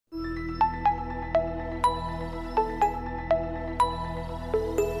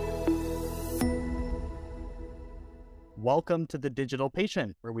Welcome to The Digital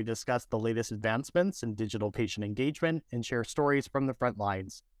Patient, where we discuss the latest advancements in digital patient engagement and share stories from the front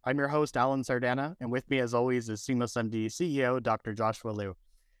lines. I'm your host, Alan Sardana, and with me, as always, is Seamless MD CEO, Dr. Joshua Liu.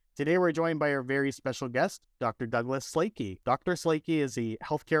 Today, we're joined by our very special guest, Dr. Douglas Slakey. Dr. Slakey is a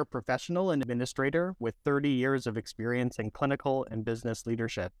healthcare professional and administrator with 30 years of experience in clinical and business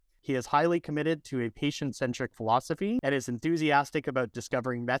leadership. He is highly committed to a patient-centric philosophy and is enthusiastic about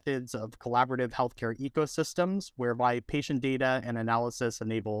discovering methods of collaborative healthcare ecosystems whereby patient data and analysis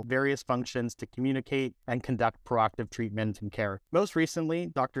enable various functions to communicate and conduct proactive treatment and care. Most recently,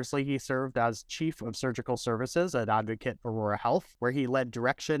 Dr. Slakey served as Chief of Surgical Services at Advocate Aurora Health, where he led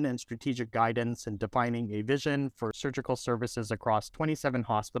direction and strategic guidance in defining a vision for surgical services across 27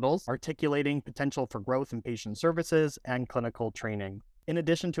 hospitals, articulating potential for growth in patient services and clinical training. In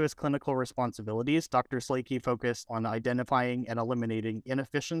addition to his clinical responsibilities, Dr. Slakey focused on identifying and eliminating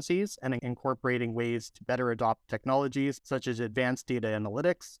inefficiencies and incorporating ways to better adopt technologies such as advanced data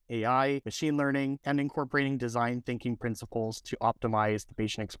analytics, AI, machine learning, and incorporating design thinking principles to optimize the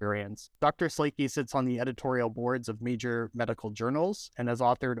patient experience. Dr. Slakey sits on the editorial boards of major medical journals and has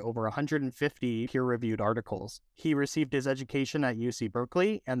authored over 150 peer-reviewed articles. He received his education at UC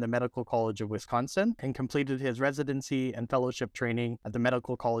Berkeley and the Medical College of Wisconsin and completed his residency and fellowship training at the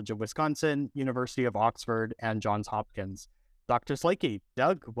Medical College of Wisconsin, University of Oxford, and Johns Hopkins. Dr. Slakey,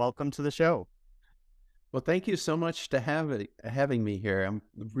 Doug, welcome to the show. Well, thank you so much to having me here. I'm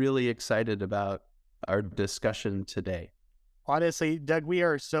really excited about our discussion today. Honestly, Doug, we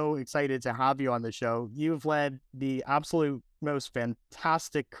are so excited to have you on the show. You've led the absolute most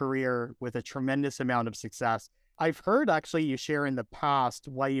fantastic career with a tremendous amount of success. I've heard actually you share in the past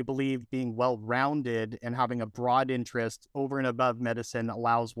why you believe being well-rounded and having a broad interest over and above medicine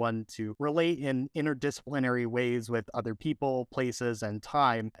allows one to relate in interdisciplinary ways with other people, places, and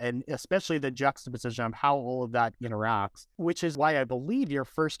time, and especially the juxtaposition of how all of that interacts, which is why I believe your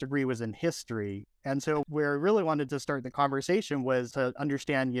first degree was in history. And so where I really wanted to start the conversation was to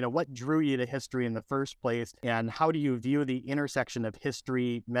understand, what drew you to history in the first place, and how do you view the intersection of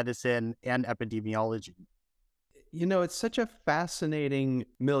history, medicine, and epidemiology? It's such a fascinating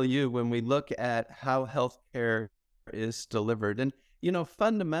milieu when we look at how healthcare is delivered. And,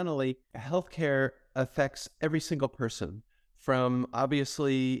 fundamentally, healthcare affects every single person from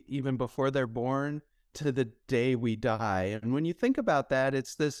obviously even before they're born to the day we die. And when you think about that,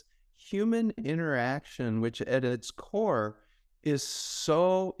 it's this human interaction, which at its core is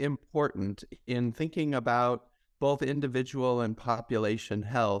so important in thinking about both individual and population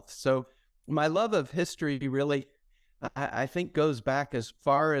health. So my love of history really, I think, goes back as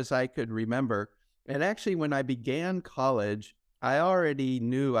far as I could remember. And actually, when I began college, I already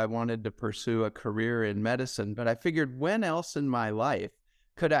knew I wanted to pursue a career in medicine, but I figured when else in my life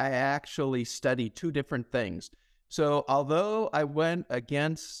could I actually study two different things? So although I went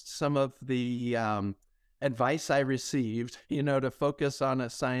against some of the advice I received, to focus on a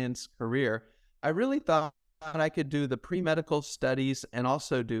science career, I really thought I could do the pre-medical studies and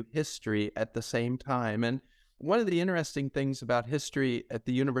also do history at the same time. And one of the interesting things about history at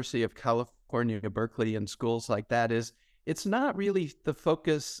the University of California, Berkeley, and schools like that is it's not really the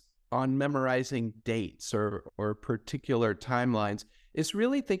focus on memorizing dates or particular timelines. It's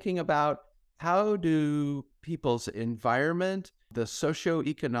really thinking about how do people's environment, the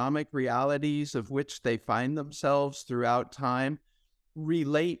socioeconomic realities of which they find themselves throughout time,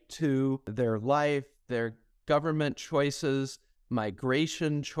 relate to their life, their government choices,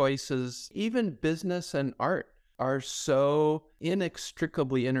 migration choices, even business and art are so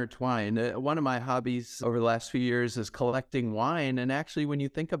inextricably intertwined. One of my hobbies over the last few years is collecting wine. And actually, when you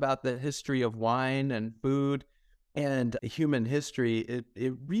think about the history of wine and food and human history,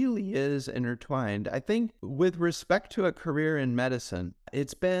 it really is intertwined. I think with respect to a career in medicine,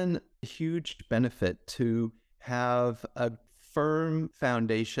 it's been a huge benefit to have a firm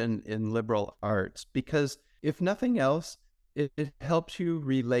foundation in liberal arts because if nothing else, it helps you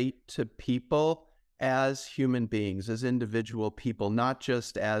relate to people as human beings, as individual people, not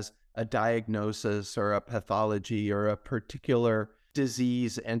just as a diagnosis or a pathology or a particular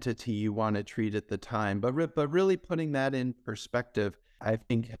disease entity you want to treat at the time. But really putting that in perspective, I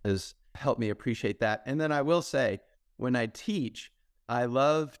think has helped me appreciate that. And then I will say, when I teach, I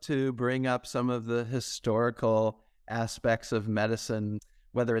love to bring up some of the historical aspects of medicine,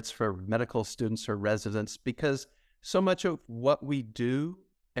 whether it's for medical students or residents, because so much of what we do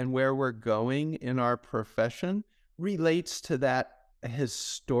and where we're going in our profession relates to that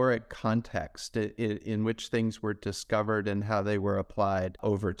historic context in which things were discovered and how they were applied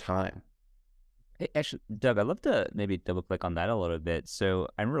over time. Hey, actually, Doug, I'd love to maybe double click on that a little bit. So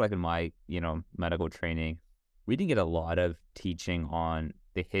I remember like in my, medical training, we didn't get a lot of teaching on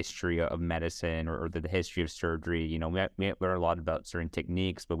the history of medicine or the history of surgery. You know, we learn a lot about certain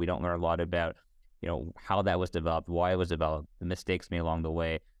techniques, but we don't learn a lot about, you know, how that was developed, why it was developed, the mistakes made along the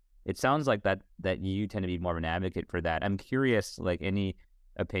way. It sounds like that you tend to be more of an advocate for that. I'm curious, like, any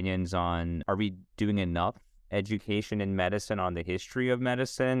opinions on, are we doing enough education in medicine on the history of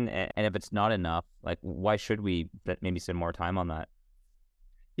medicine? And if it's not enough, like, why should we maybe spend more time on that?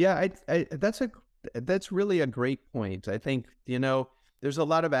 Yeah, that's really a great point. I think, you know, there's a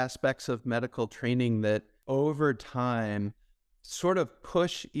lot of aspects of medical training that over time sort of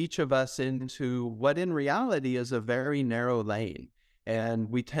push each of us into what in reality is a very narrow lane. And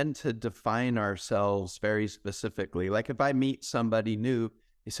we tend to define ourselves very specifically. Like if I meet somebody new,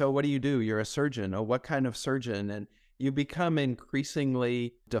 so what do you do? You're a surgeon. Oh, what kind of surgeon? And you become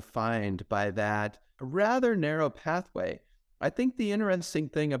increasingly defined by that rather narrow pathway. I think the interesting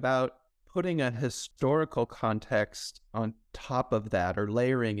thing about putting a historical context on top of that, or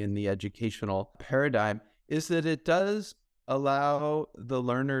layering in the educational paradigm, is that it does allow the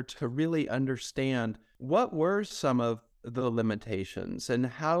learner to really understand what were some of the limitations and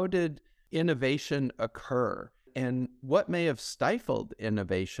how did innovation occur and what may have stifled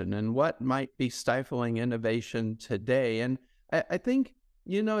innovation and what might be stifling innovation today. And I think,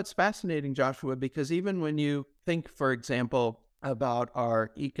 you know, it's fascinating, Joshua, because even when you think, for example, about our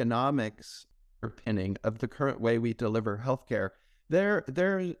economics underpinning of the current way we deliver healthcare,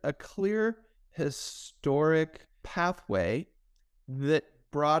 there's a clear historic pathway that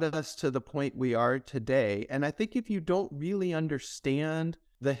brought us to the point we are today. And I think if you don't really understand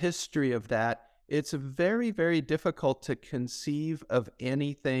the history of that, it's very, very difficult to conceive of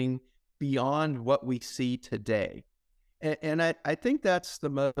anything beyond what we see today. And I think that's the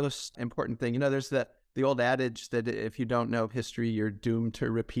most important thing. You know, there's the old adage that if you don't know history, you're doomed to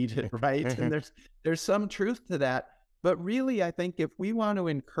repeat it, right? And there's some truth to that. But really, I think if we want to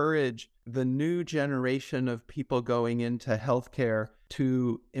encourage the new generation of people going into healthcare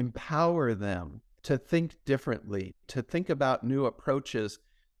to empower them to think differently, to think about new approaches,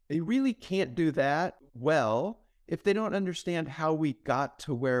 they really can't do that well if they don't understand how we got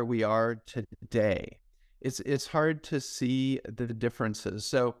to where we are today. It's hard to see the differences.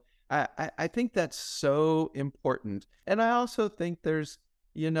 So I think that's so important. And I also think there's,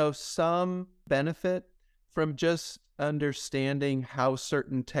 you know, some benefit from just understanding how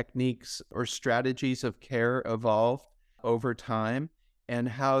certain techniques or strategies of care evolve over time and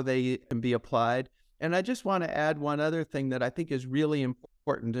how they can be applied. And I just want to add one other thing that I think is really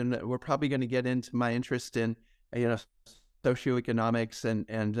important, and we're probably going to get into my interest in, you know, socioeconomics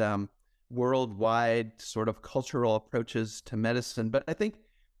and worldwide sort of cultural approaches to medicine. But I think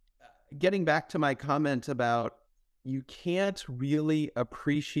getting back to my comment about you can't really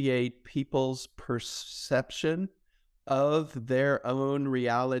appreciate people's perception of their own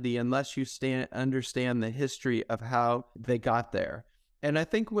reality unless you understand the history of how they got there. And I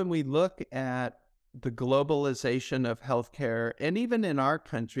think when we look at the globalization of healthcare, and even in our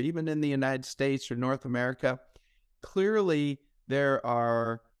country, even in the United States or North America, clearly there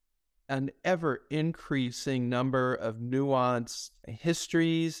are an ever increasing number of nuanced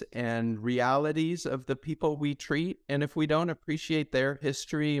histories and realities of the people we treat. And if we don't appreciate their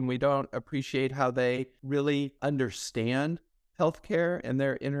history and we don't appreciate how they really understand healthcare and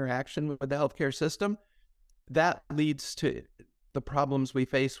their interaction with the healthcare system, that leads to the problems we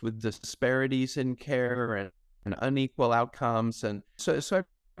face with disparities in care and unequal outcomes. And so I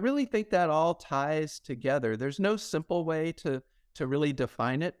really think that all ties together. There's no simple way to really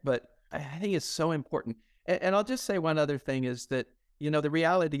define it, but I think it's so important. And I'll just say one other thing is that, you know, the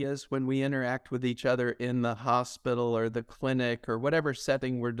reality is when we interact with each other in the hospital or the clinic or whatever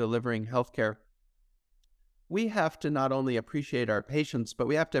setting we're delivering healthcare, we have to not only appreciate our patients, but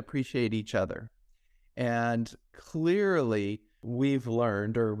we have to appreciate each other. And clearly we've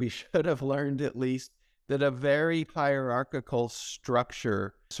learned, or we should have learned at least, that a very hierarchical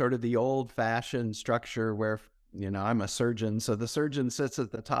structure, sort of the old-fashioned structure where, you know, I'm a surgeon, so the surgeon sits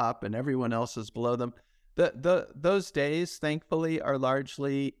at the top and everyone else is below them. Those days, thankfully, are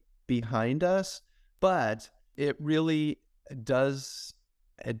largely behind us, but it really does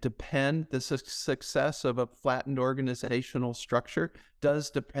depend, the success of a flattened organizational structure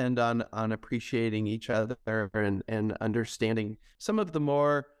does depend on appreciating each other and understanding some of the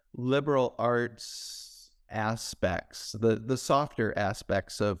more liberal arts aspects, the softer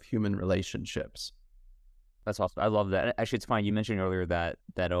aspects of human relationships. That's awesome. I love that. Actually, it's fine. You mentioned earlier that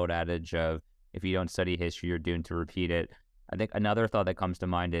old adage of if you don't study history, you're doomed to repeat it. I think another thought that comes to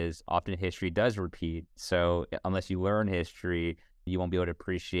mind is often history does repeat. So unless you learn history, you won't be able to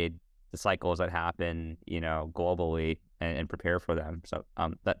appreciate the cycles that happen, globally, and prepare for them. So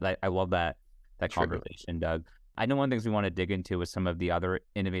I love that True. conversation, Doug. I know one of the things we want to dig into is some of the other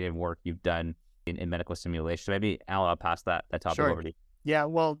innovative work you've done in medical simulation. So maybe, Al, I'll pass that topic Sure. over to you. Yeah,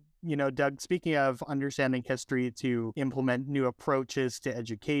 well, Doug, speaking of understanding history to implement new approaches to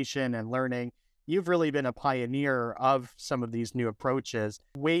education and learning, you've really been a pioneer of some of these new approaches.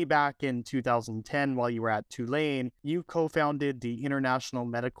 Way back in 2010, while you were at Tulane, you co-founded the International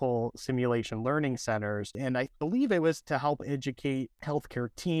Medical Simulation Learning Centers, and I believe it was to help educate healthcare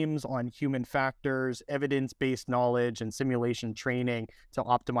teams on human factors, evidence-based knowledge, and simulation training to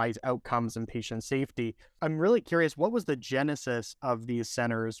optimize outcomes and patient safety. I'm really curious, what was the genesis of these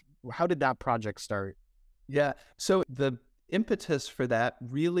centers? How did that project start? Yeah. So the impetus for that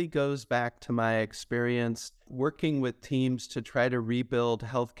really goes back to my experience working with teams to try to rebuild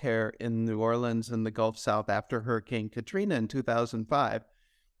healthcare in New Orleans and the Gulf South after Hurricane Katrina in 2005.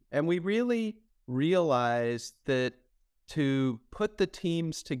 And we really realized that to put the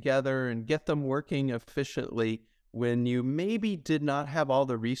teams together and get them working efficiently when you maybe did not have all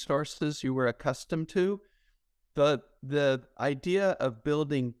the resources you were accustomed to, the idea of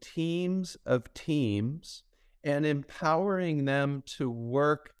building teams of teams and empowering them to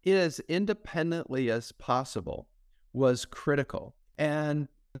work as independently as possible was critical. And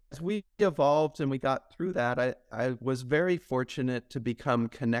as we evolved and we got through that, I was very fortunate to become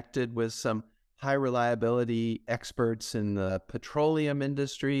connected with some high reliability experts in the petroleum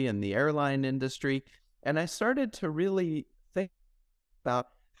industry and the airline industry. And I started to really think about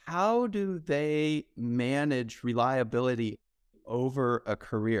how do they manage reliability over a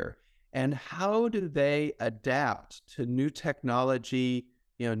career? And how do they adapt to new technology,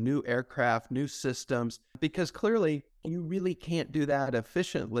 new aircraft, new systems? Because clearly you really can't do that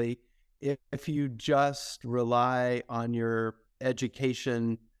efficiently if you just rely on your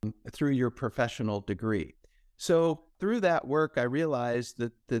education through your professional degree. So through that work, I realized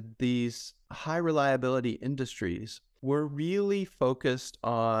that these high reliability industries were really focused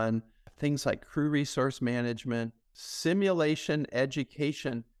on things like crew resource management, simulation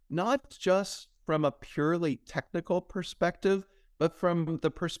education, not just from a purely technical perspective, but from the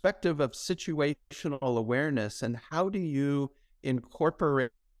perspective of situational awareness and how do you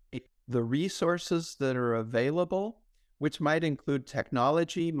incorporate the resources that are available, which might include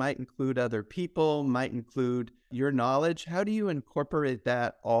technology, might include other people, might include your knowledge. How do you incorporate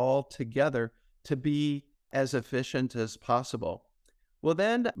that all together to be as efficient as possible? Well,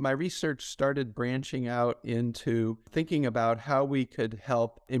 then my research started branching out into thinking about how we could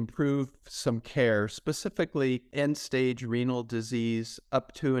help improve some care, specifically end-stage renal disease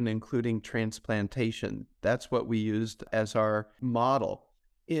up to and including transplantation. That's what we used as our model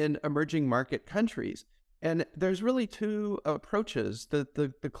in emerging market countries. And there's really two approaches.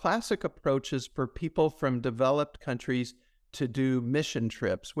 The classic approach is for people from developed countries to do mission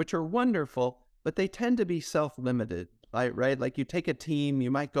trips, which are wonderful, but they tend to be self-limited. Right? Like you take a team,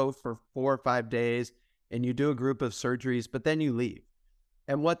 you might go for 4 or 5 days and you do a group of surgeries, but then you leave.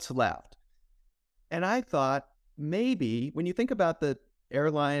 And what's left? And I thought maybe when you think about the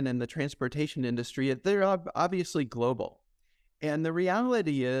airline and the transportation industry, they're obviously global. And the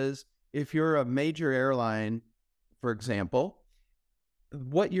reality is, if you're a major airline, for example,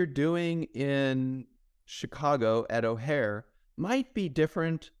 what you're doing in Chicago at O'Hare might be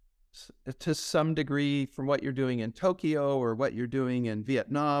different to some degree from what you're doing in Tokyo or what you're doing in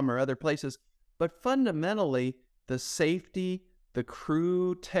Vietnam or other places. But fundamentally, the safety, the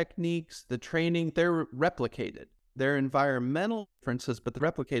crew techniques, the training, they're replicated. They're environmental differences, but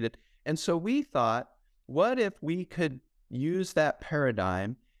they're replicated. And so we thought, what if we could use that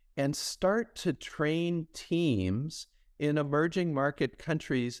paradigm and start to train teams in emerging market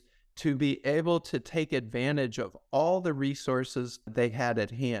countries to be able to take advantage of all the resources they had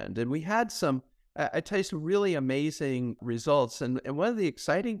at hand. And we had some, I tell you, some really amazing results. And one of the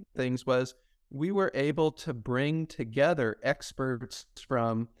exciting things was we were able to bring together experts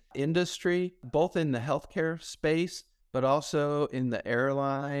from industry, both in the healthcare space, but also in the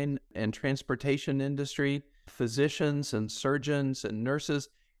airline and transportation industry, physicians and surgeons and nurses.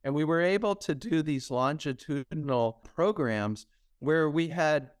 And we were able to do these longitudinal programs where we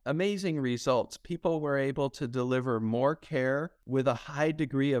had amazing results. People were able to deliver more care with a high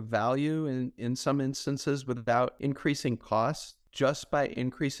degree of value in some instances without increasing costs, just by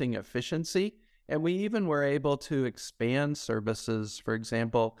increasing efficiency. And we even were able to expand services, for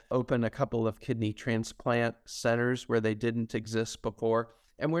example, open a couple of kidney transplant centers where they didn't exist before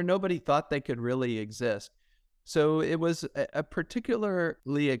and where nobody thought they could really exist. So it was a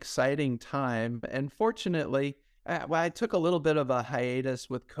particularly exciting time. And fortunately, Well, I took a little bit of a hiatus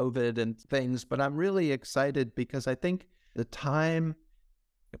with COVID and things, but I'm really excited because I think the time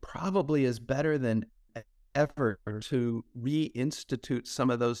probably is better than ever to reinstitute some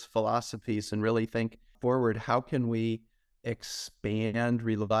of those philosophies and really think forward. How can we expand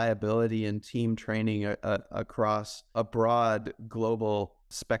reliability and team training across a broad global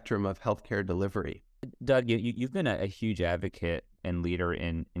spectrum of healthcare delivery? Doug, you've been a huge advocate and leader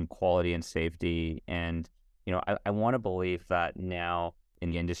in quality and safety. And, I want to believe that now in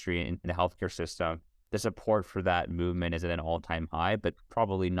the industry, in the healthcare system, the support for that movement is at an all-time high, but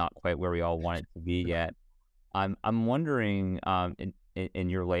probably not quite where we all want it to be yet. I'm wondering, in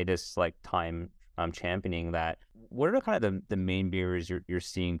your latest time championing that, what are kind of the main barriers you're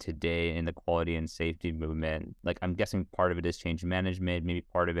seeing today in the quality and safety movement? I'm guessing part of it is change management, maybe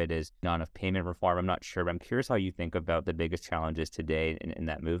part of it is not enough payment reform. I'm not sure, but I'm curious how you think about the biggest challenges today in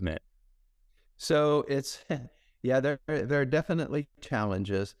that movement. So it's, yeah, there are definitely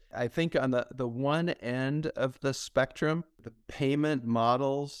challenges. I think on the one end of the spectrum, the payment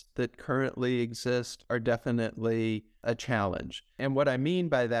models that currently exist are definitely a challenge. And what I mean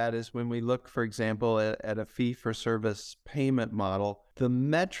by that is when we look, for example, at a fee-for-service payment model, the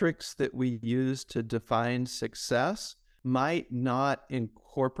metrics that we use to define success might not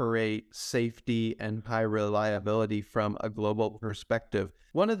incorporate safety and high reliability from a global perspective.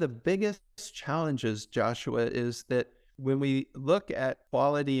 One of the biggest challenges, Joshua, is that when we look at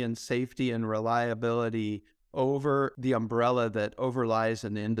quality and safety and reliability over the umbrella that overlies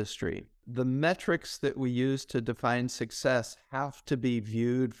an industry, the metrics that we use to define success have to be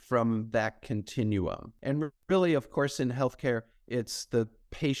viewed from that continuum. And really, of course, in healthcare, it's the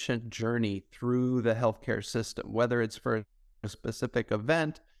patient journey through the healthcare system, whether it's for a specific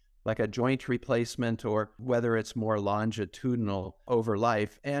event like a joint replacement or whether it's more longitudinal over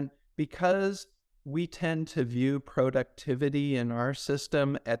life. And because we tend to view productivity in our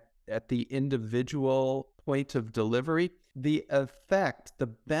system at the individual point of delivery, the effect, the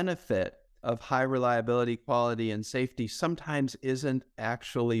benefit of high reliability, quality, and safety sometimes isn't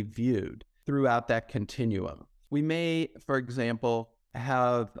actually viewed throughout that continuum. We may, for example,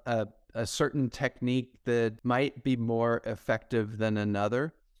 have a certain technique that might be more effective than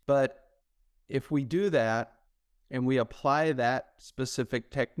another. But if we do that and we apply that specific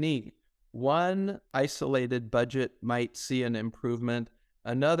technique, one isolated budget might see an improvement,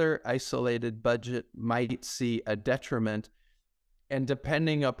 another isolated budget might see a detriment. And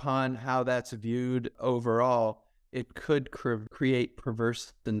depending upon how that's viewed overall, it could create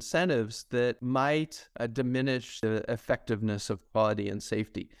perverse incentives that might diminish the effectiveness of quality and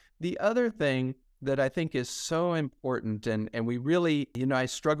safety. The other thing that I think is so important, and we really, I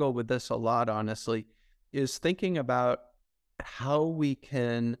struggle with this a lot, honestly, is thinking about how we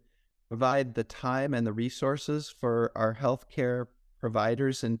can provide the time and the resources for our healthcare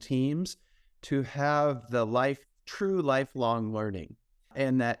providers and teams to have the true lifelong learning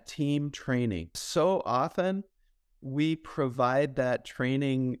and that team training. So often, we provide that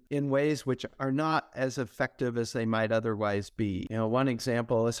training in ways which are not as effective as they might otherwise be. One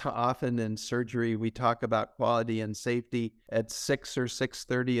example is how often in surgery we talk about quality and safety at 6 or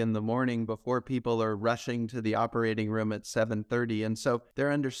 6:30 in the morning before people are rushing to the operating room at 7:30. And so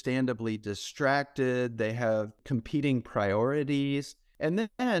they're understandably distracted. They have competing priorities. And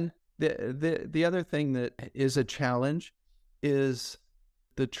then the other thing that is a challenge is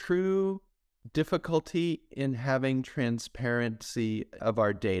the true difficulty in having transparency of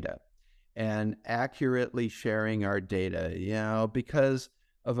our data and accurately sharing our data, because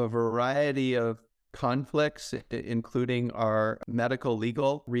of a variety of conflicts, including our medical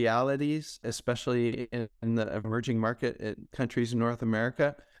legal realities, especially in the emerging market countries in North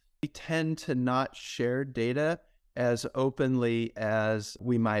America. We tend to not share data as openly as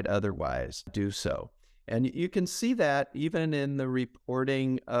we might otherwise do so. And you can see that even in the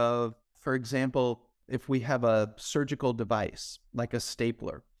reporting of, for example, if we have a surgical device like a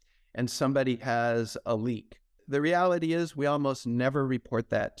stapler and somebody has a leak, the reality is we almost never report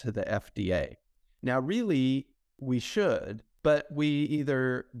that to the FDA. Now, really, we should, but we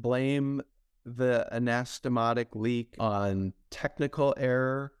either blame the anastomotic leak on technical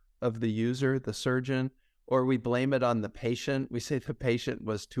error of the user, the surgeon, or we blame it on the patient. We say the patient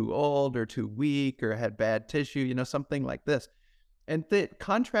was too old or too weak or had bad tissue, something like this. And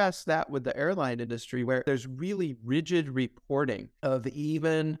contrast that with the airline industry, where there's really rigid reporting of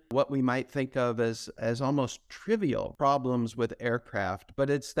even what we might think of as almost trivial problems with aircraft. But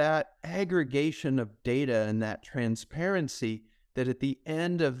it's that aggregation of data and that transparency that at the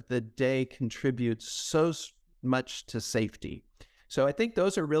end of the day contributes so much to safety. So I think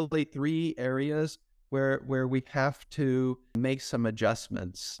those are really three areas where we have to make some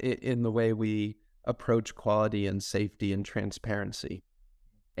adjustments in the way we approach quality and safety and transparency.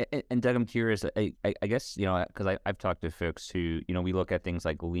 And Doug, I'm curious. I guess because I've talked to folks who we look at things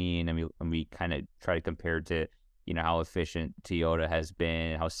like lean, and we kind of try to compare to how efficient Toyota has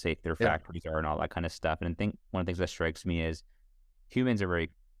been, how safe their factories are, and all that kind of stuff. And I think one of the things that strikes me is humans are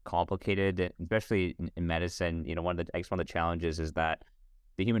very complicated, especially in medicine. One of the challenges is that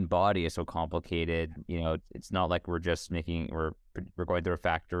the human body is so complicated. It's not like we're going through a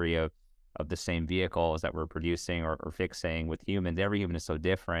factory of the same vehicles that we're producing or fixing with humans. Every human is so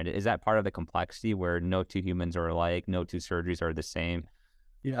different. Is that part of the complexity where no two humans are alike, no two surgeries are the same?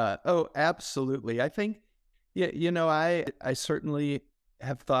 Yeah. Oh, absolutely. I think, I certainly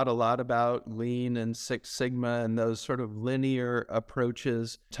have thought a lot about Lean and Six Sigma and those sort of linear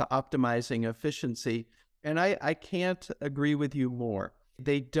approaches to optimizing efficiency. And I can't agree with you more.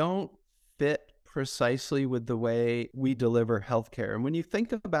 They don't fit precisely with the way we deliver healthcare. And when you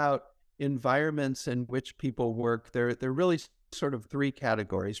think about environments in which people work, they're really sort of three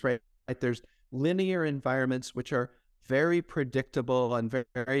categories, right? There's linear environments, which are very predictable and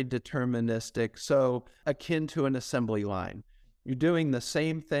very deterministic, so akin to an assembly line. You're doing the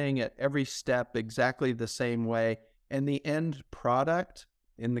same thing at every step exactly the same way, and the end product,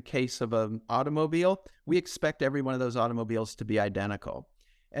 in the case of an automobile, we expect every one of those automobiles to be identical.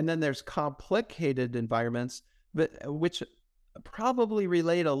 And then there's complicated environments, which probably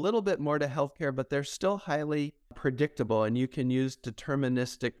relate a little bit more to healthcare, but they're still highly predictable. And you can use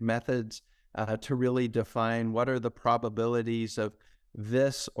deterministic methods to really define what are the probabilities of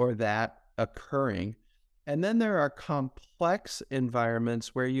this or that occurring. And then there are complex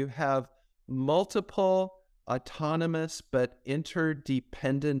environments where you have multiple autonomous but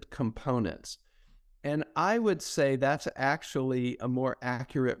interdependent components. And I would say that's actually a more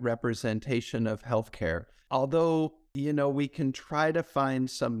accurate representation of healthcare. Although, we can try to find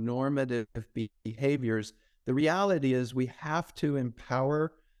some normative behaviors, the reality is we have to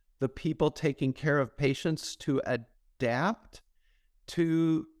empower the people taking care of patients to adapt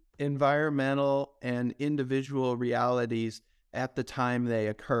to environmental and individual realities at the time they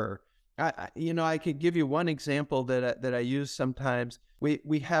occur. I could give you one example that I use sometimes.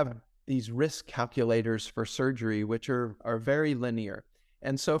 We have these risk calculators for surgery, which are very linear.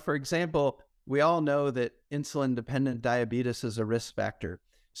 And so, for example, we all know that insulin-dependent diabetes is a risk factor.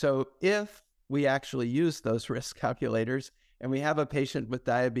 So if we actually use those risk calculators and we have a patient with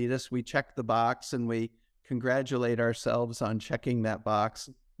diabetes, we check the box and we congratulate ourselves on checking that box.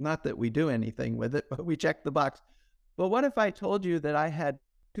 Not that we do anything with it, but we check the box. But what if I told you that I had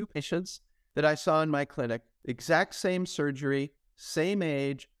two patients that I saw in my clinic, exact same surgery, same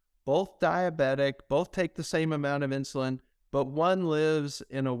age, both diabetic, both take the same amount of insulin, but one lives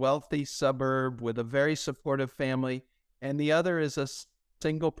in a wealthy suburb with a very supportive family, and the other is a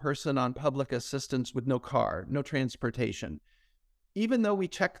single person on public assistance with no car, no transportation. Even though we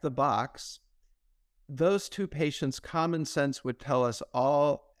check the box, those two patients, common sense would tell us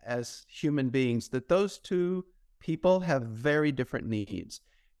all as human beings that those two people have very different needs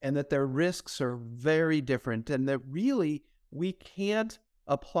and that their risks are very different, and that really we can't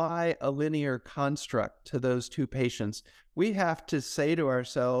apply a linear construct to those two patients. We have to say to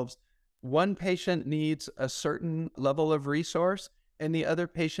ourselves, one patient needs a certain level of resource and the other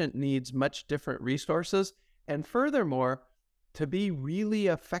patient needs much different resources. And furthermore, to be really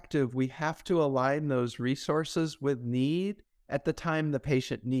effective, we have to align those resources with need at the time the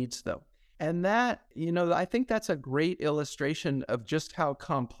patient needs them. And that, I think that's a great illustration of just how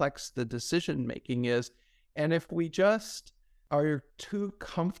complex the decision-making is. And if we just are too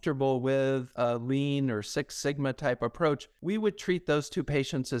comfortable with a Lean or Six Sigma type approach, we would treat those two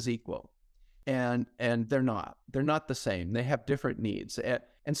patients as equal. And they're not. They're not the same. They have different needs.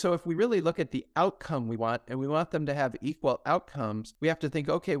 And so if we really look at the outcome we want, and we want them to have equal outcomes, we have to think,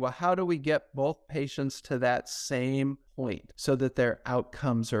 okay, well, how do we get both patients to that same point so that their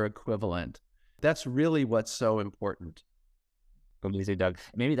outcomes are equivalent? That's really what's so important. Amazing, Doug.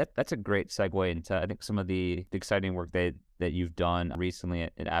 Maybe that's a great segue into, I think, some of the exciting work that you've done recently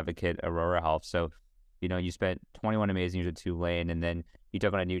at Advocate Aurora Health. So, you spent 21 amazing years at Tulane, and then you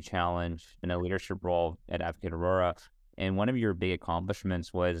took on a new challenge in a leadership role at Advocate Aurora. And one of your big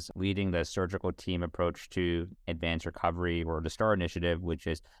accomplishments was leading the surgical team approach to advanced recovery, or the STAR initiative, which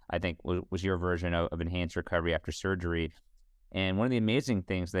is, I think, was your version of enhanced recovery after surgery. And one of the amazing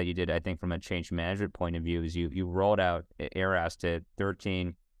things that you did, I think, from a change management point of view, is you rolled out ARAS to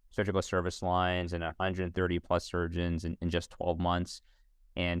 13 surgical service lines and 130 plus surgeons in just 12 months.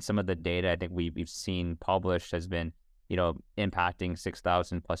 And some of the data I think we've seen published has been impacting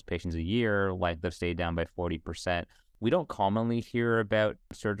 6,000 plus patients a year, length of stay down by 40%. We don't commonly hear about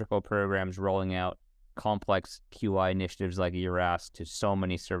surgical programs rolling out complex QI initiatives like ERAS to so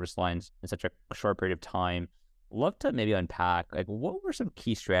many service lines in such a short period of time. Love to maybe unpack, like, what were some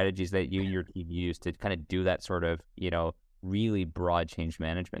key strategies that you and your team used to kind of do that sort of, really broad change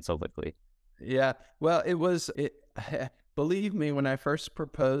management so quickly? Yeah, well, believe me, when I first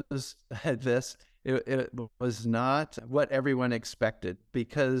proposed this, it was not what everyone expected,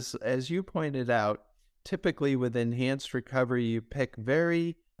 because as you pointed out, typically with enhanced recovery, you pick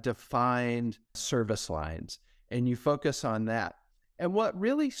very defined service lines and you focus on that. And what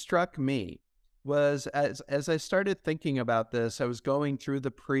really struck me was as I started thinking about this, I was going through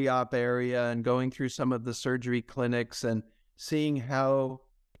the pre-op area and going through some of the surgery clinics and seeing how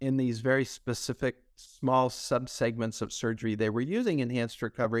in these very specific small subsegments of surgery they were using enhanced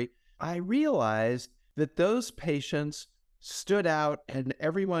recovery. I realized that those patients stood out and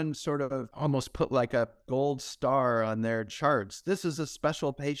everyone sort of almost put like a gold star on their charts. This is a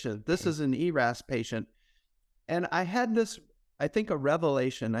special patient. This is an ERAS patient. And I had this, I think, a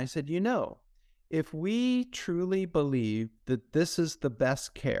revelation. I said, if we truly believe that this is the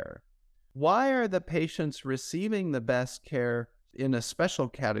best care, why are the patients receiving the best care in a special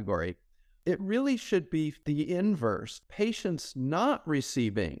category? It really should be the inverse. Patients not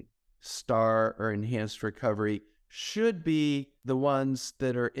receiving STAR or enhanced recovery should be the ones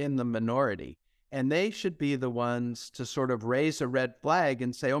that are in the minority. And they should be the ones to sort of raise a red flag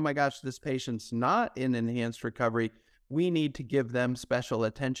and say, oh my gosh, this patient's not in enhanced recovery. We need to give them special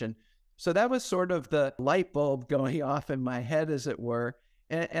attention. So that was sort of the light bulb going off in my head, as it were.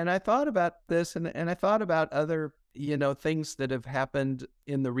 And I thought about this and I thought about other, things that have happened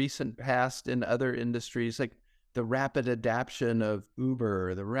in the recent past in other industries, like the rapid adoption of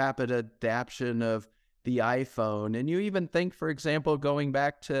Uber, the rapid adoption of the iPhone. And you even think, for example, going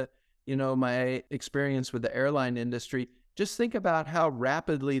back to, my experience with the airline industry, just think about how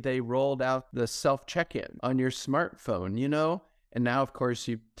rapidly they rolled out the self-check-in on your smartphone, and now, of course,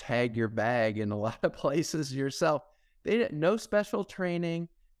 you tag your bag in a lot of places yourself. They did no special training.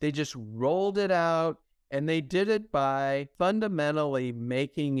 They just rolled it out, and they did it by fundamentally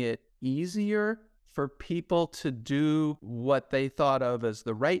making it easier for people to do what they thought of as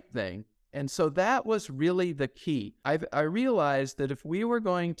the right thing. And so that was really the key. I realized that if we were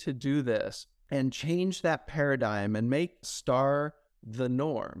going to do this and change that paradigm and make STAR the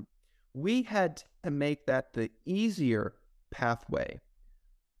norm, we had to make that the easier pathway.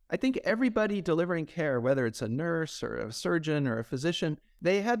 I think everybody delivering care, whether it's a nurse or a surgeon or a physician,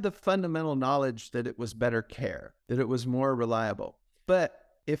 they had the fundamental knowledge that it was better care, that it was more reliable. But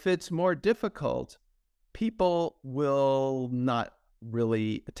if it's more difficult, people will not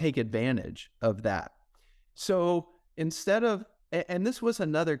really take advantage of that. So instead of, and this was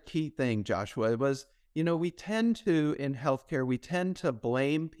another key thing, Joshua, was, we tend to, in healthcare, we tend to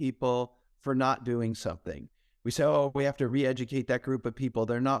blame people for not doing something. We say, oh, we have to re-educate that group of people.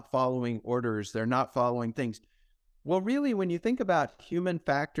 They're not following orders. They're not following things. Well, really, when you think about human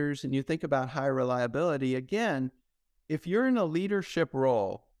factors and you think about high reliability, again, if you're in a leadership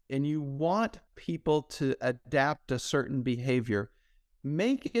role and you want people to adapt a certain behavior,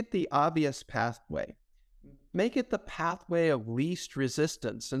 make it the obvious pathway. Make it the pathway of least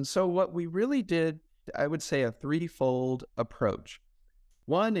resistance. And so what we really did, I would say, a threefold approach.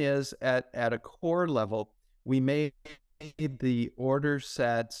 One is at a core level, we made the order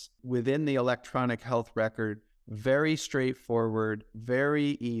sets within the electronic health record very straightforward, very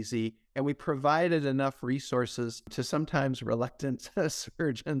easy, and we provided enough resources to sometimes reluctant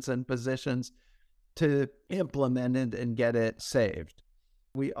surgeons and physicians to implement it and get it saved.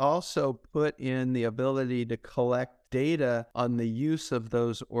 We also put in the ability to collect data on the use of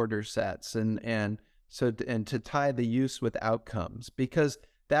those order sets and to tie the use with outcomes, because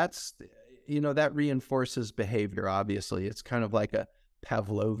that's, that reinforces behavior. Obviously, it's kind of like a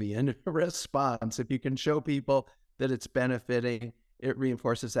Pavlovian response. If you can show people that it's benefiting, it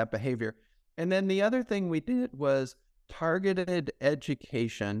reinforces that behavior. And then the other thing we did was targeted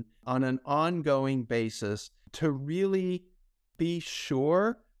education on an ongoing basis to really be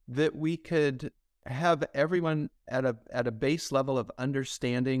sure that we could have everyone at a base level of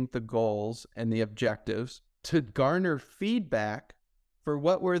understanding the goals and the objectives, to garner feedback for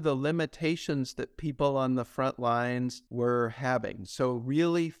what were the limitations that people on the front lines were having. So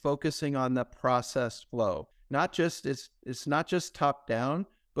really focusing on the process flow. It's not just top down,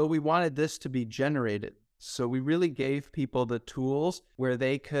 but we wanted this to be generated So we really gave people the tools where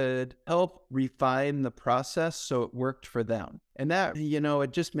they could help refine the process so it worked for them. And that,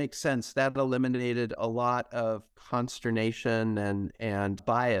 it just makes sense. That eliminated a lot of consternation and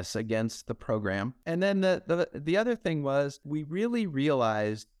bias against the program. And then the other thing was we really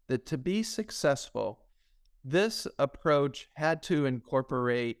realized that to be successful, this approach had to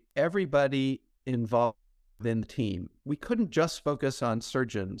incorporate everybody involved in the team. We couldn't just focus on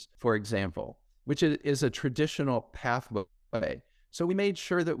surgeons, for example, which is a traditional pathway. So we made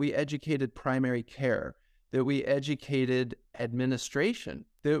sure that we educated primary care, that we educated administration,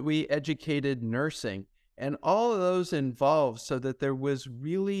 that we educated nursing, and all of those involved so that there was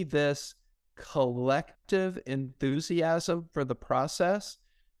really this collective enthusiasm for the process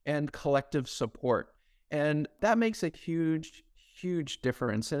and collective support. And that makes a huge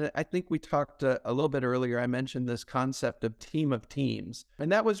difference. And I think we talked a little bit earlier, I mentioned this concept of team of teams.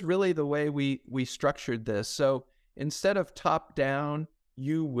 And that was really the way we structured this. So instead of top down,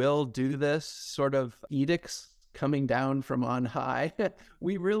 you will do this sort of edicts coming down from on high,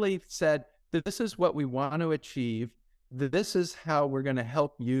 we really said that this is what we want to achieve. This is how we're going to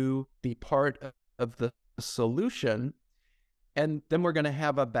help you be part of the solution. And then we're going to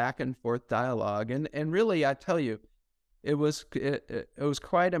have a back and forth dialogue. And really, I tell you, it was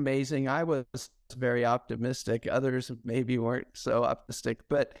quite amazing. I was very optimistic. Others maybe weren't so optimistic,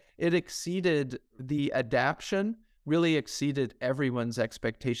 but it exceeded the adaption, really exceeded everyone's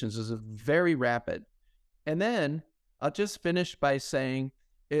expectations. It was very rapid. And then I'll just finish by saying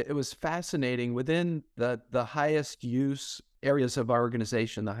it was fascinating within the highest use areas of our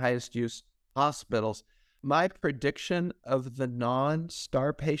organization, the highest use hospitals. My prediction of the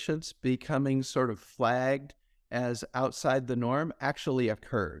non-STAR patients becoming sort of flagged as outside the norm actually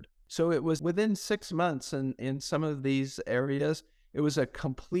occurred. So it was within 6 months, and in some of these areas, it was a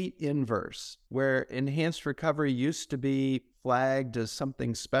complete inverse, where enhanced recovery used to be flagged as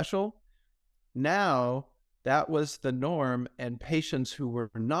something special. Now, that was the norm, and patients who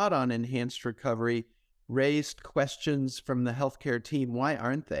were not on enhanced recovery raised questions from the healthcare team, why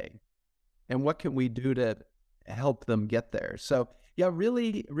aren't they? And what can we do to help them get there? So yeah,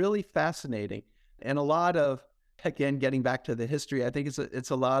 really, really fascinating. And a lot of, again, getting back to the history, I think it's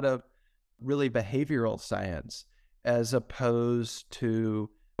a lot of really behavioral science as opposed to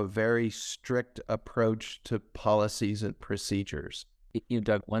a very strict approach to policies and procedures.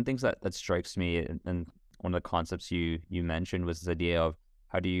 Doug, one thing that strikes me, and one of the concepts you mentioned was this idea of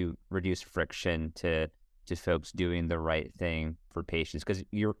how do you reduce friction to folks doing the right thing for patients? Because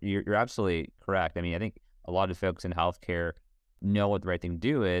you're absolutely correct. I mean, I think a lot of folks in healthcare know what the right thing to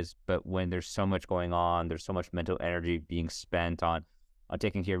do is, but when there's so much going on, there's so much mental energy being spent on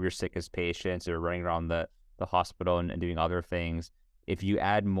taking care of your sickest patients or running around the hospital and doing other things. If you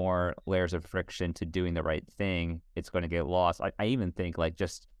add more layers of friction to doing the right thing, it's going to get lost. I even think, like,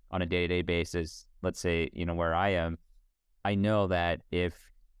 just on a day-to-day basis, let's say, where I am, I know that if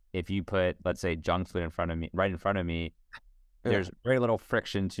you put, let's say, junk food right in front of me, there's very little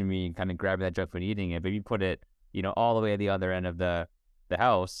friction to me kind of grabbing that junk food and eating it. But if you put it, all the way at the other end of the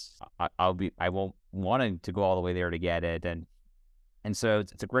house, I won't want to go all the way there to get it. And so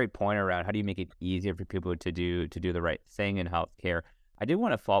it's a great point around how do you make it easier for people to do the right thing in healthcare. I did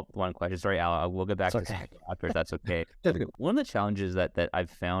want to follow up with one question. Sorry, Al, we'll get back to that after, if that's okay. One of the challenges that I've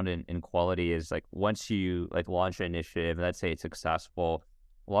found in quality is, like, once you launch an initiative, and let's say it's successful,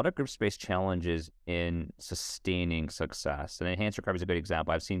 a lot of groups face challenges in sustaining success. And enhanced recovery is a good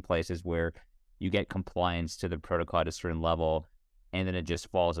example. I've seen places where you get compliance to the protocol at a certain level, and then it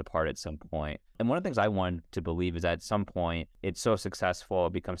just falls apart at some point. And one of the things I want to believe is that at some point, it's so successful,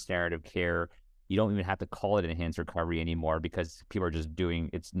 it becomes standard of care, you don't even have to call it enhanced recovery anymore because people are just doing,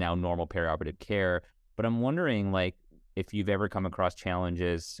 it's now normal perioperative care. But I'm wondering, like, if you've ever come across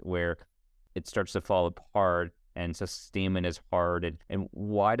challenges where it starts to fall apart and sustainment is hard, and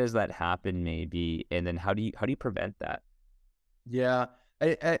why does that happen maybe? And then how do you prevent that? Yeah,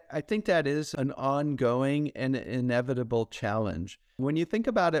 I think that is an ongoing and inevitable challenge. When you think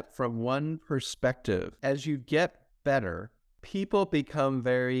about it from one perspective, as you get better, people become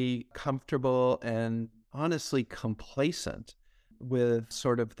very comfortable and honestly complacent with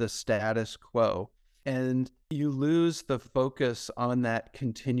sort of the status quo. And you lose the focus on that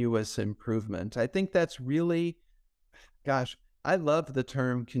continuous improvement. I think that's really, gosh, I love the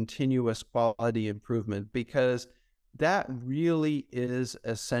term continuous quality improvement because that really is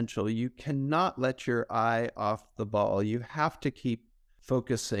essential. You cannot let your eye off the ball. You have to keep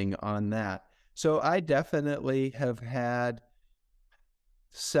focusing on that. So I definitely have had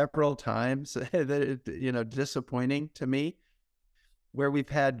several times that, disappointing to me, where we've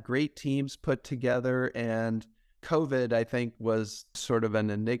had great teams put together, and COVID, I think, was sort of an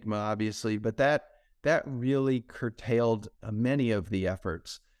enigma, obviously, but that really curtailed many of the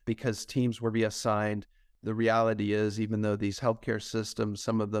efforts because teams were reassigned. The reality is, even though these healthcare systems,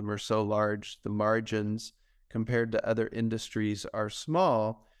 some of them are so large, the margins compared to other industries are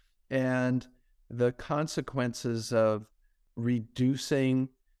small, and the consequences of reducing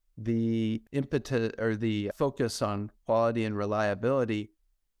the impetus or the focus on quality and reliability,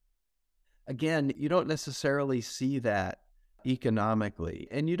 again, you don't necessarily see that economically,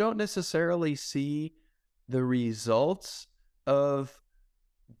 and you don't necessarily see the results of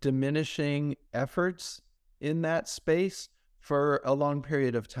diminishing efforts in that space for a long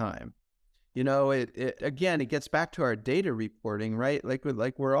period of time. You know, it gets back to our data reporting, right? Like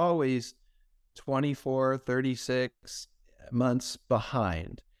we're always 24, 36 months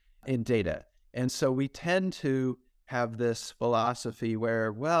behind in data. And so we tend to have this philosophy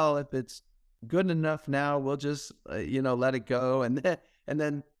where, well, if it's good enough now, we'll just, let it go. And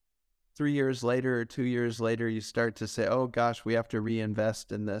then 3 years later or 2 years later, you start to say, oh gosh, we have to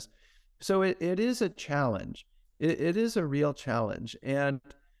reinvest in this. So it is a challenge. It is a real challenge. And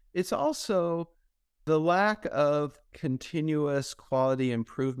it's also the lack of continuous quality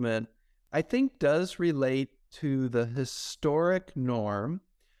improvement, I think, does relate to the historic norm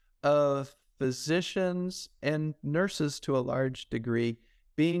of physicians and nurses to a large degree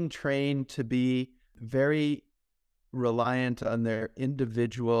being trained to be very reliant on their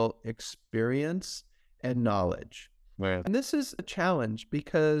individual experience and knowledge. Right. And this is a challenge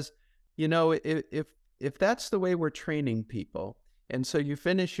because, if that's the way we're training people, and so you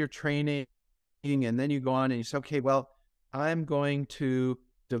finish your training and then you go on and you say, okay, well, I'm going to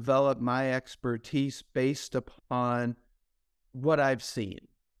develop my expertise based upon what I've seen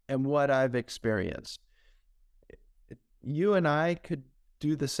and what I've experienced. You and I could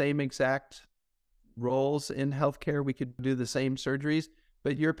do the same exact roles in healthcare. We could do the same surgeries,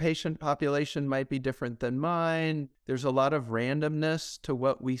 but your patient population might be different than mine. There's a lot of randomness to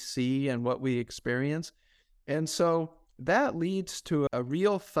what we see and what we experience. And so that leads to a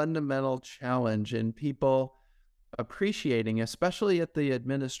real fundamental challenge in people appreciating, especially at the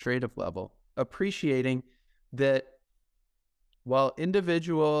administrative level, appreciating that while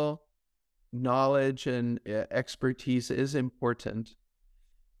individual knowledge and expertise is important,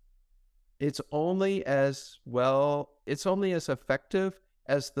 it's only as effective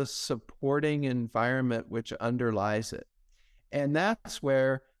as the supporting environment which underlies it. And that's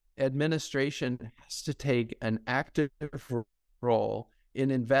where administration has to take an active role in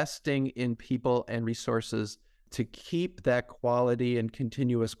investing in people and resources to keep that quality and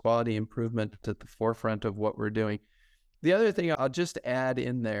continuous quality improvement at the forefront of what we're doing. The other thing I'll just add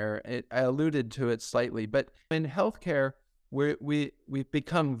in there, I alluded to it slightly, but in healthcare, we've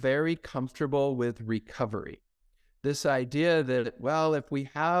become very comfortable with recovery. This idea that, well, if we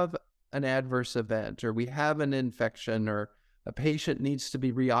have an adverse event or we have an infection or a patient needs to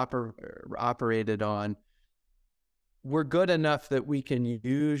be operated on, we're good enough that we can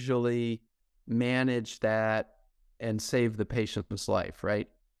usually manage that and save the patient's life, right?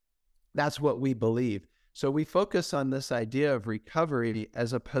 That's what we believe. So we focus on this idea of recovery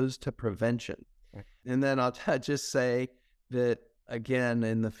as opposed to prevention. And then I'll just say that, again,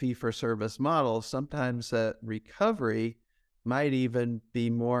 in the fee-for-service model, sometimes that recovery might even be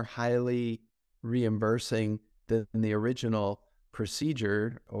more highly reimbursing than the original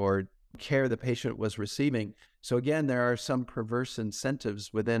procedure or care the patient was receiving. So again, there are some perverse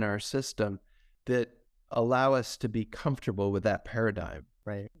incentives within our system that allow us to be comfortable with that paradigm.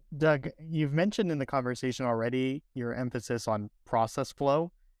 Right. Doug, you've mentioned in the conversation already your emphasis on process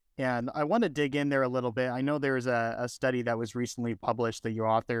flow. And I want to dig in there a little bit. I know there's a study that was recently published that you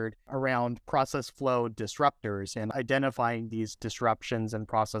authored around process flow disruptors and identifying these disruptions in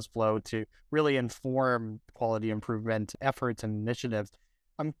process flow to really inform quality improvement efforts and initiatives.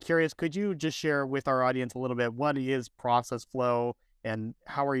 I'm curious, could you just share with our audience a little bit, what is process flow and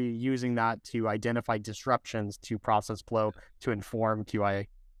how are you using that to identify disruptions to process flow to inform QIA?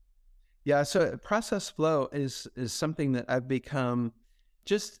 Yeah, so process flow is something that I've become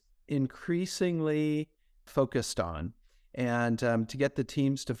just increasingly focused on, and to get the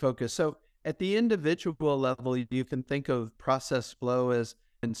teams to focus. So at the individual level, you can think of process flow as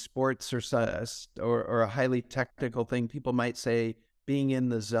in sports or a highly technical thing. People might say being in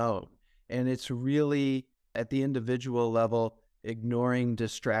the zone. And it's really at the individual level, ignoring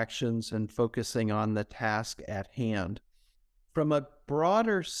distractions and focusing on the task at hand. From a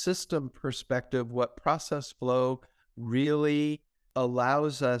broader system perspective, what process flow really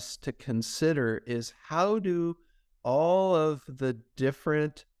allows us to consider is how do all of the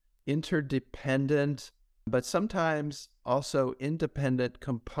different interdependent, but sometimes also independent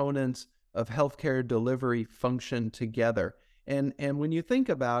components of healthcare delivery function together. And when you think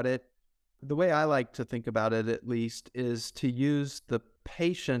about it, the way I like to think about it, at least, is to use the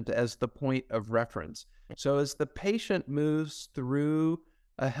patient as the point of reference. So as the patient moves through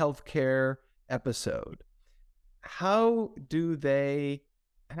a healthcare episode, how does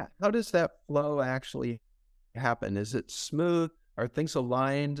that flow actually happen? Is it smooth? Are things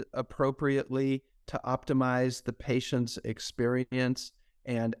aligned appropriately to optimize the patient's experience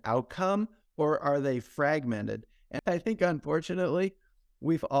and outcome, or are they fragmented? And I think, unfortunately,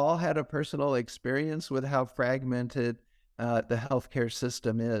 we've all had a personal experience with how fragmented the healthcare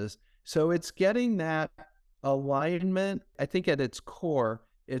system is. So it's getting that alignment. I think at its core,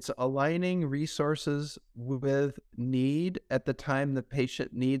 it's aligning resources with need at the time the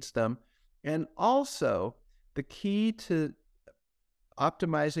patient needs them. And also, the key to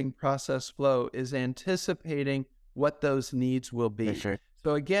optimizing process flow is anticipating what those needs will be. Sure.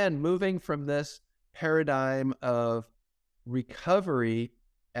 So again, moving from this paradigm of recovery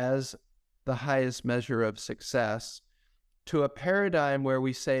as the highest measure of success to a paradigm where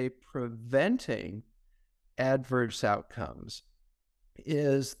we say preventing adverse outcomes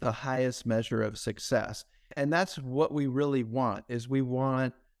is the highest measure of success. And that's what we really want, is we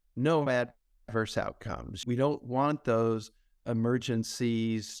want no adverse outcomes. We don't want those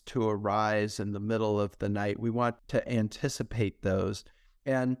emergencies to arise in the middle of the night. We want to anticipate those.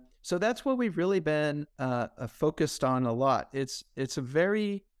 And so that's what we've really been focused on a lot. It's a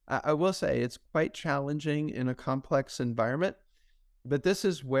very, I will say, it's quite challenging in a complex environment, but this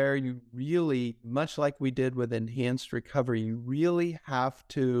is where you really, much like we did with enhanced recovery, you really have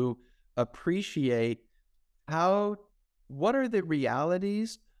to appreciate what are the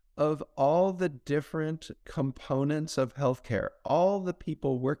realities of all the different components of healthcare, all the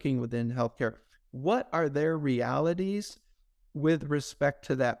people working within healthcare. What are their realities with respect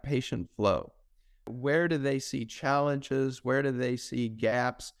to that patient flow? Where do they see challenges? Where do they see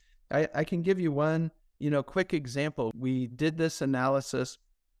gaps? I can give you one, quick example. We did this analysis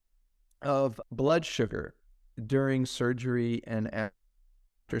of blood sugar during surgery and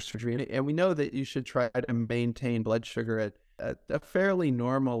after surgery. And we know that you should try to maintain blood sugar at a fairly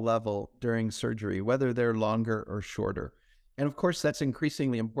normal level during surgery, whether they're longer or shorter. And of course, that's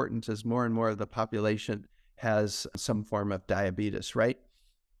increasingly important as more and more of the population has some form of diabetes, right?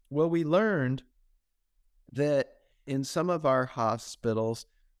 Well, we learned that in some of our hospitals,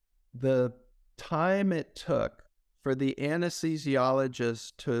 the time it took for the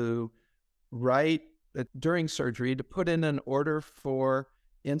anesthesiologist to write during surgery, to put in an order for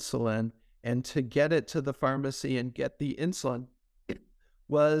insulin and to get it to the pharmacy and get the insulin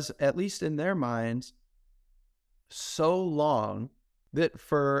was, at least in their minds, so long that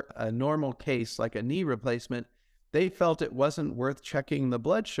for a normal case like a knee replacement, they felt it wasn't worth checking the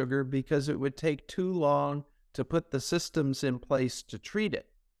blood sugar because it would take too long to put the systems in place to treat it.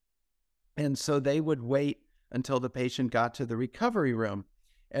 And so they would wait until the patient got to the recovery room.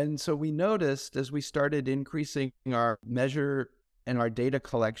 And so we noticed, as we started increasing our measure and our data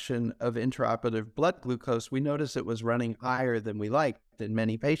collection of intraoperative blood glucose, we noticed it was running higher than we liked in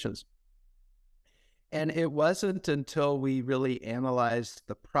many patients. And it wasn't until we really analyzed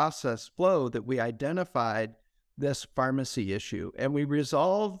the process flow that we identified this pharmacy issue. And we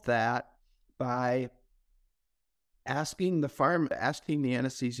resolved that by asking the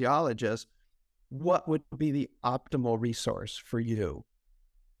anesthesiologist what would be the optimal resource for you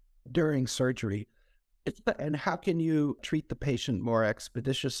during surgery, and how can you treat the patient more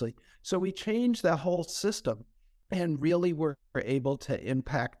expeditiously. So we changed the whole system and really were able to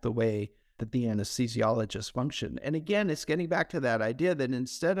impact the way that the anesthesiologist function. And again, it's getting back to that idea that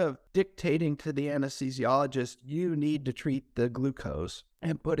instead of dictating to the anesthesiologist, you need to treat the glucose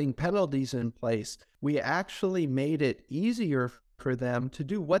and putting penalties in place, we actually made it easier for them to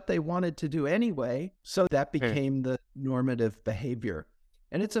do what they wanted to do anyway. So that became the normative behavior.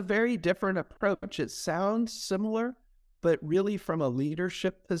 And it's a very different approach. It sounds similar, but really from a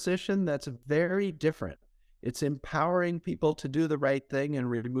leadership position, that's very different. It's empowering people to do the right thing and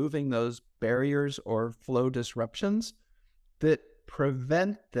removing those barriers or flow disruptions that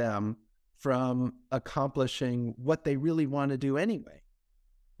prevent them from accomplishing what they really want to do anyway.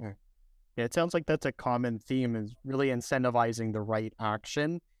 Yeah, it sounds like that's a common theme, is really incentivizing the right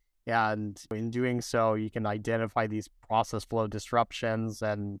action. And in doing so, you can identify these process flow disruptions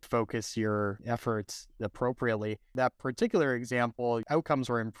and focus your efforts appropriately. That particular example, outcomes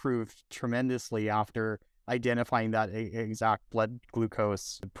were improved tremendously after identifying that exact blood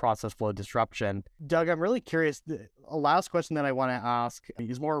glucose process flow disruption. Doug, I'm really curious. A last question that I want to ask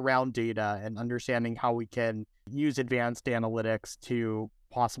is more around data and understanding how we can use advanced analytics to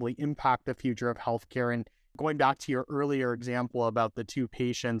possibly impact the future of healthcare. And going back to your earlier example about the two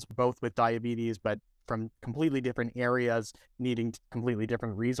patients, both with diabetes, but from completely different areas, needing completely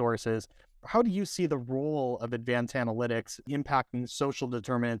different resources, how do you see the role of advanced analytics impacting social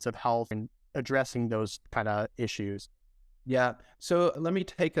determinants of health and addressing those kind of issues? Yeah. So let me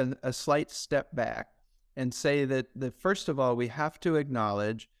take a slight step back and say that first of all, we have to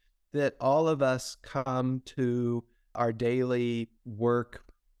acknowledge that all of us come to our daily work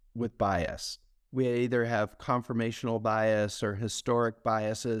with bias. We either have conformational bias or historic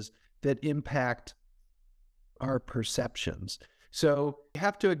biases that impact our perceptions. So we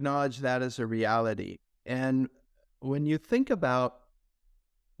have to acknowledge that as a reality. And when you think about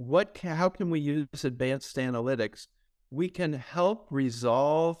how can we use advanced analytics, we can help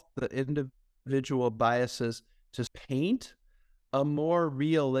resolve the individual biases to paint a more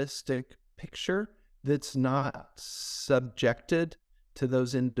realistic picture that's not subjected to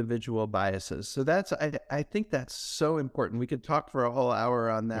those individual biases. So I think that's so important. We could talk for a whole hour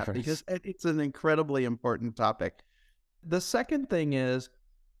on that because it's an incredibly important topic. The second thing is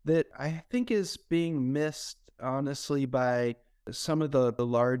that I think is being missed, honestly, by some of the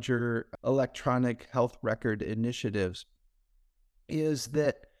larger electronic health record initiatives is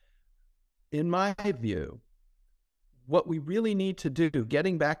that, in my view, what we really need to do,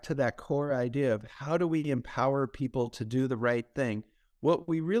 getting back to that core idea of how do we empower people to do the right thing, what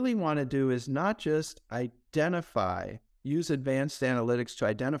we really want to do is not just use advanced analytics to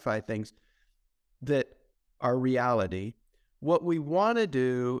identify things that are reality. What we want to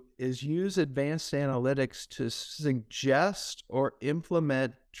do is use advanced analytics to suggest or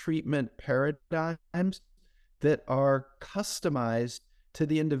implement treatment paradigms that are customized to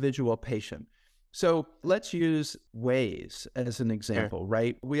the individual patient. So let's use Waze as an example,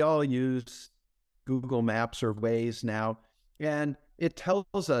 right? We all use Google Maps or Waze now, and it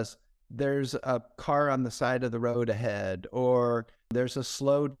tells us there's a car on the side of the road ahead, or there's a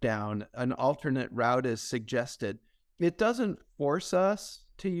slowdown, an alternate route is suggested. It doesn't force us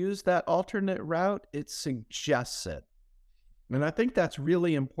to use that alternate route, it suggests it. And I think that's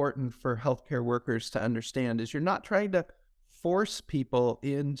really important for healthcare workers to understand, is you're not trying to force people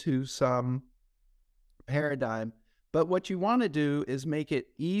into some paradigm, but what you want to do is make it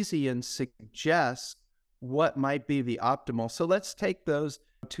easy and suggest what might be the optimal. So let's take those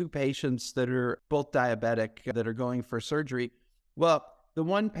two patients that are both diabetic that are going for surgery. Well, the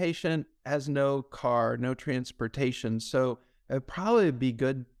one patient has no car, no transportation, so it'd probably be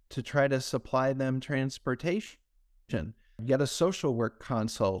good to try to supply them transportation. Get a social work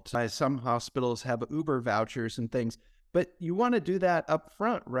consult. Some hospitals have Uber vouchers and things, but you want to do that up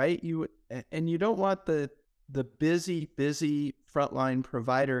front, right? You don't want the busy frontline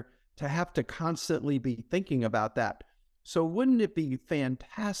provider to have to constantly be thinking about that. So wouldn't it be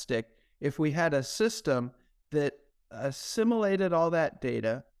fantastic if we had a system that assimilated all that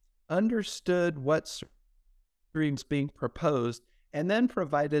data, understood what streams being proposed, and then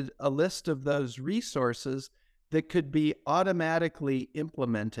provided a list of those resources that could be automatically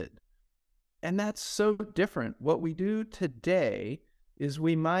implemented? And that's so different. What we do today is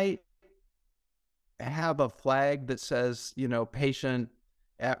we might have a flag that says, patient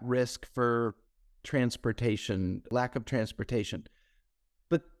at risk for transportation, lack of transportation.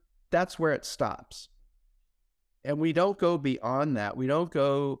 But that's where it stops. And we don't go beyond that. We don't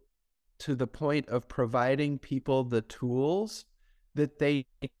go to the point of providing people the tools that they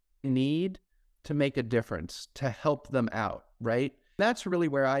need to make a difference, to help them out, right? That's really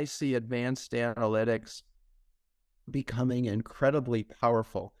where I see advanced analytics becoming incredibly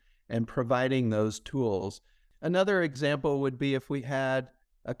powerful and providing those tools. Another example would be if we had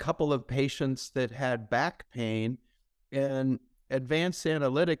a couple of patients that had back pain, and advanced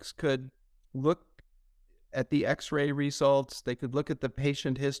analytics could look at the x-ray results, they could look at the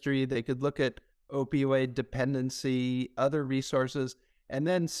patient history, they could look at opioid dependency, other resources, and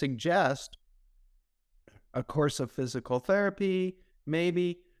then suggest a course of physical therapy,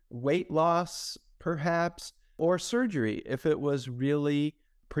 maybe weight loss, perhaps, or surgery if it was really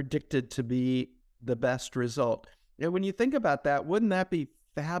predicted to be the best result. And when you think about that, wouldn't that be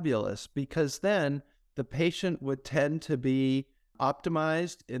fabulous? Because then the patient would tend to be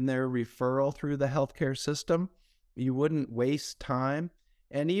optimized in their referral through the healthcare system. You wouldn't waste time.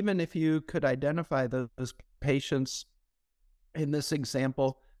 And even if you could identify those patients in this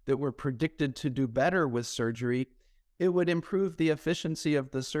example that were predicted to do better with surgery, it would improve the efficiency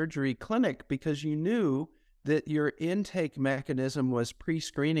of the surgery clinic because you knew that your intake mechanism was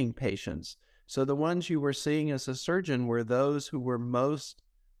pre-screening patients. So the ones you were seeing as a surgeon were those who were most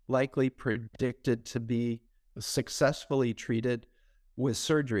likely predicted to be successfully treated with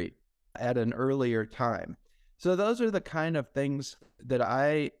surgery at an earlier time. So those are the kind of things that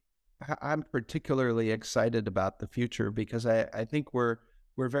I'm particularly excited about the future, because I think we're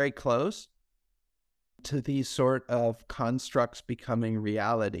very close to these sort of constructs becoming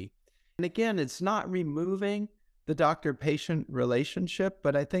reality. And again, it's not removing the doctor-patient relationship,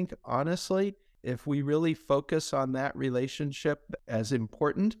 but I think honestly, if we really focus on that relationship as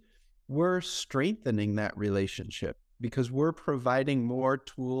important, we're strengthening that relationship because we're providing more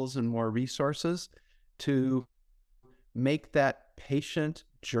tools and more resources to make that patient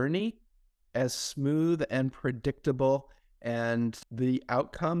journey as smooth and predictable and the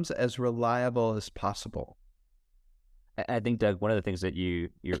outcomes as reliable as possible. I think, Doug, one of the things that your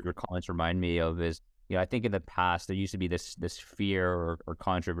comments remind me of is, I think in the past there used to be this fear or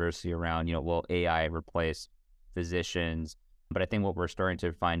controversy around, will AI replace physicians? But I think what we're starting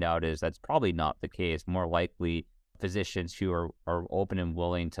to find out is that's probably not the case. More likely, physicians who are open and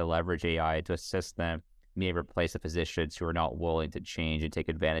willing to leverage AI to assist them may replace the physicians who are not willing to change and take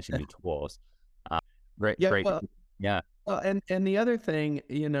advantage of new tools. Great. Well, yeah. Well, and the other thing,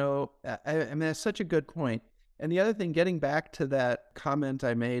 I mean, that's such a good point. And the other thing, getting back to that comment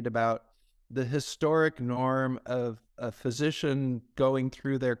I made about the historic norm of a physician going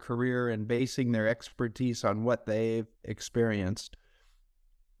through their career and basing their expertise on what they've experienced.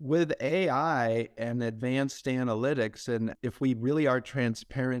 With AI and advanced analytics, and if we really are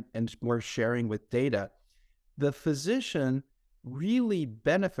transparent and we're sharing with data, the physician really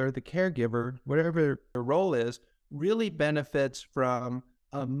benefits, or the caregiver, whatever the role is, really benefits from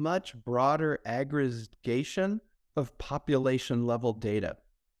a much broader aggregation of population level data.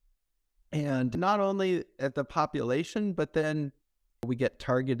 And not only at the population, but then we get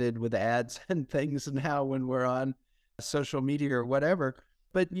targeted with ads and things now when we're on social media or whatever.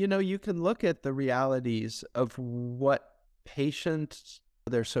 But, you can look at the realities of what patients,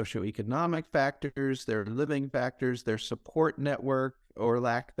 their socioeconomic factors, their living factors, their support network or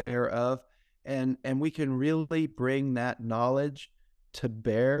lack thereof, and we can really bring that knowledge to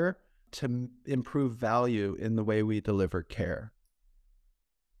bear to improve value in the way we deliver care.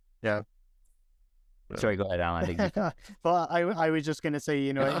 Yeah. Sorry, go ahead, Alan. Well, I was just going to say,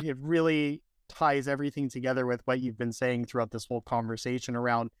 it really ties everything together with what you've been saying throughout this whole conversation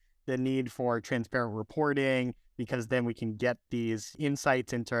around the need for transparent reporting, because then we can get these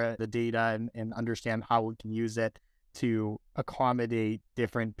insights into the data and understand how we can use it to accommodate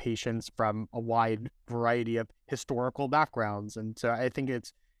different patients from a wide variety of historical backgrounds. And so I think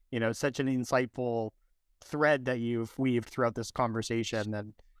it's, such an insightful thread that you've weaved throughout this conversation.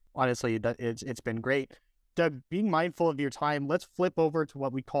 And honestly, it's been great. Doug, being mindful of your time, let's flip over to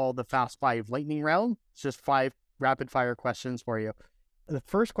what we call the Fast 5 lightning round. It's just 5 rapid fire questions for you. The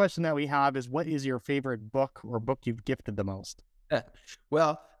first question that we have is, what is your favorite book or book you've gifted the most?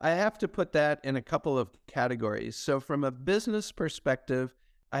 Well, I have to put that in a couple of categories. So from a business perspective,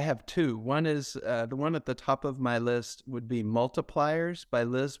 I have 2. One is the one at the top of my list would be Multipliers by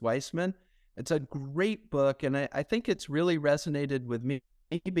Liz Wiseman. It's a great book, and I think it's really resonated with me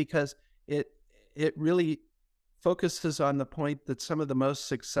because it really focuses on the point that some of the most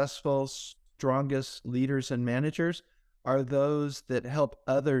successful, strongest leaders and managers are those that help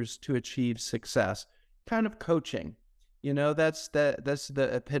others to achieve success. Kind of coaching, that's the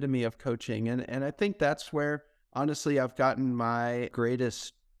epitome of coaching. And I think that's where, honestly, I've gotten my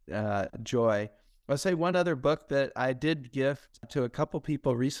greatest joy. I'll say one other book that I did gift to a couple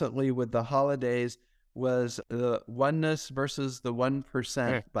people recently with the holidays was The Oneness versus the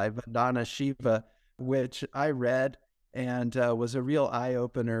 1% by Vandana Shiva, which I read and was a real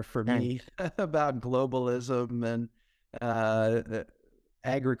eye-opener for me about globalism and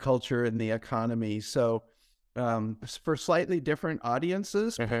agriculture and the economy. So for slightly different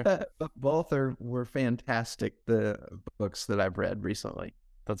audiences, but both were fantastic, the books that I've read recently.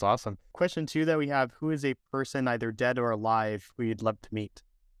 That's awesome. Question 2 that we have, who is a person either dead or alive who you'd love to meet?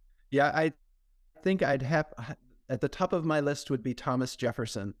 Yeah, I think I'd have, at the top of my list would be Thomas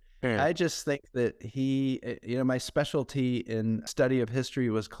Jefferson. I just think that he, my specialty in study of history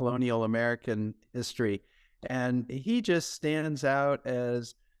was colonial American history. And he just stands out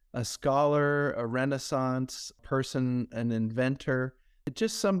as a scholar, a Renaissance person, an inventor,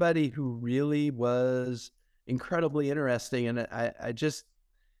 just somebody who really was incredibly interesting. And I just,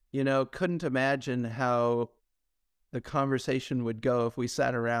 couldn't imagine how the conversation would go if we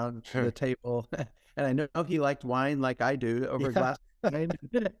sat around the table. And I know he liked wine like I do, over a glass of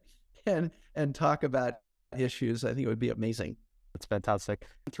wine, and talk about issues, I think it would be amazing. That's fantastic.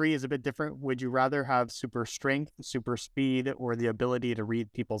 3 is a bit different. Would you rather have super strength, super speed, or the ability to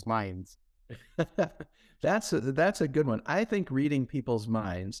read people's minds? That's a good one. I think reading people's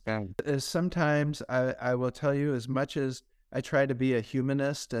minds is sometimes, I will tell you, as much as I try to be a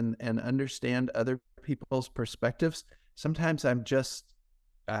humanist and understand other people's perspectives, sometimes I'm just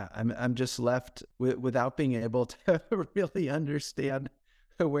left without being able to really understand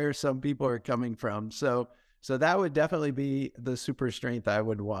where some people are coming from. So that would definitely be the super strength I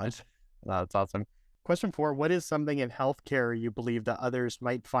would want. That's awesome. Question 4, what is something in healthcare you believe that others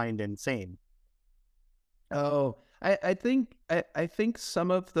might find insane? Oh, I think some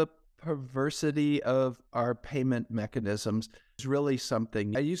of the perversity of our payment mechanisms is really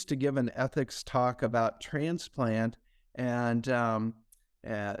something. I used to give an ethics talk about transplant, and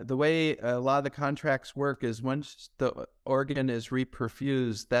the way a lot of the contracts work is once the organ is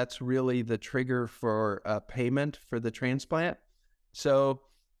reperfused, that's really the trigger for payment for the transplant. So,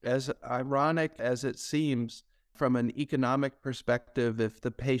 as ironic as it seems, from an economic perspective, if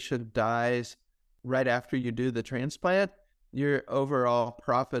the patient dies right after you do the transplant, your overall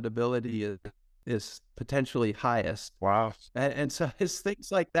profitability is potentially highest. Wow. And so it's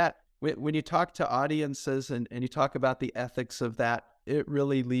things like that. When you talk to audiences and you talk about the ethics of that, it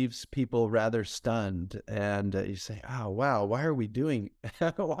really leaves people rather stunned. And you say, oh, wow, why are we doing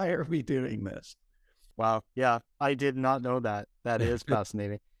this? Wow. Yeah, I did not know that. That is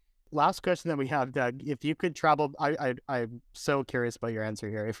fascinating. Last question that we have, Doug, if you could travel, I'm so curious about your answer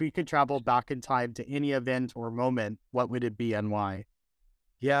here. If you could travel back in time to any event or moment, what would it be and why?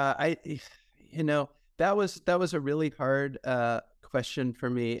 Yeah, that was a really hard question for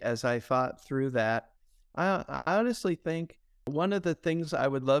me as I thought through that. I honestly think one of the things I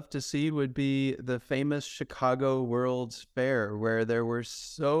would love to see would be the famous Chicago World's Fair, where there were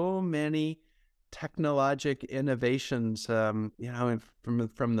so many technologic innovations, from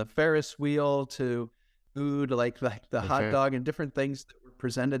the Ferris wheel to food, like the hot dog and different things that were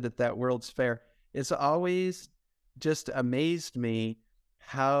presented at that World's Fair. It's always just amazed me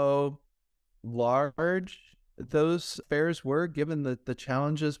how large those fairs were, given the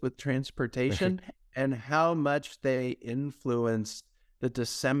challenges with transportation and how much they influenced the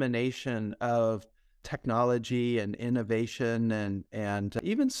dissemination of technology and innovation and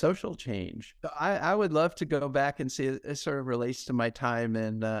even social change. I would love to go back and see it. It sort of relates to my time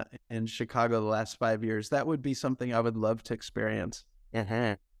in Chicago the last 5 years. That would be something I would love to experience.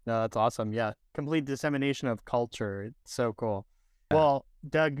 No, that's awesome. Yeah. Complete dissemination of culture. It's so cool. Well,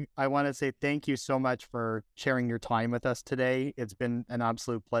 Doug, I want to say thank you so much for sharing your time with us today. It's been an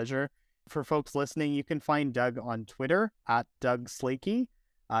absolute pleasure. For folks listening, you can find Doug on Twitter at Doug Slakey.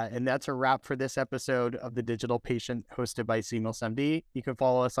 And that's a wrap for this episode of The Digital Patient hosted by Seamless MD. You can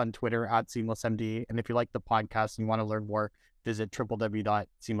follow us on Twitter at Seamless MD. And if you like the podcast and you want to learn more, visit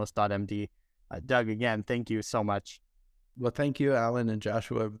www.seamless.md. Doug, again, thank you so much. Well, thank you, Alan and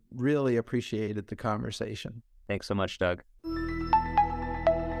Joshua. Really appreciated the conversation. Thanks so much, Doug.